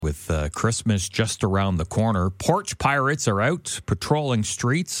with Christmas just around the corner. Porch pirates are out patrolling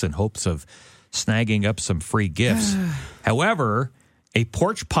streets in hopes of snagging up some free gifts. However, a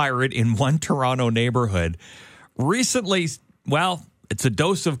porch pirate in one Toronto neighborhood recently, well, it's a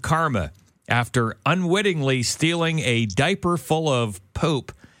dose of karma after unwittingly stealing a diaper full of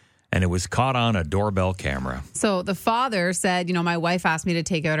poop, and it was caught on a doorbell camera. So the father said, my wife asked me to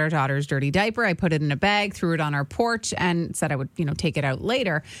take out our daughter's dirty diaper. I put it in a bag, threw it on our porch, and said I would, take it out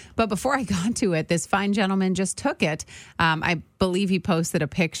later. But before I got to it, this fine gentleman just took it. I believe he posted a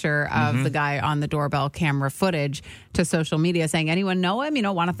picture of the guy on the doorbell camera footage to social media saying, anyone know him?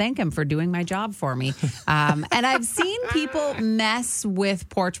 Want to thank him for doing my job for me. And I've seen people mess with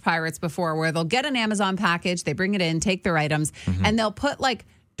porch pirates before where they'll get an Amazon package, they bring it in, take their items, and they'll put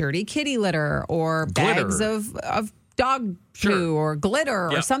dirty kitty litter or bags of dog poo or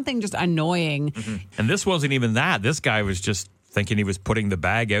glitter or something just annoying. And this wasn't even that. This guy was just thinking he was putting the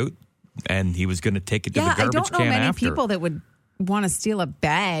bag out and he was going to take it to the garbage can after. I don't know many people that would want to steal a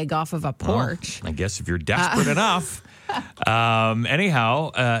bag off of a porch. Well, I guess if you're desperate enough.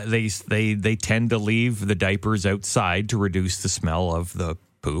 Anyhow, they tend to leave the diapers outside to reduce the smell of the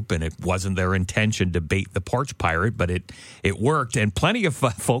poop, and it wasn't their intention to bait the porch pirate, but it worked. And plenty of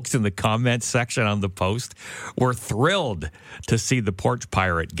folks in the comments section on the post were thrilled to see the porch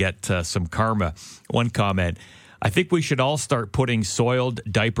pirate get some karma. One comment, I think we should all start putting soiled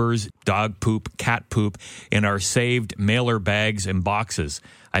diapers, dog poop, cat poop in our saved mailer bags and boxes.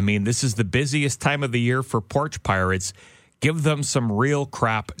 I mean, this is the busiest time of the year for porch pirates. Give them some real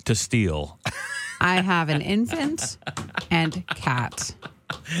crap to steal. I have an infant and cat.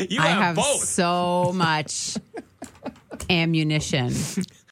 I have both. So much ammunition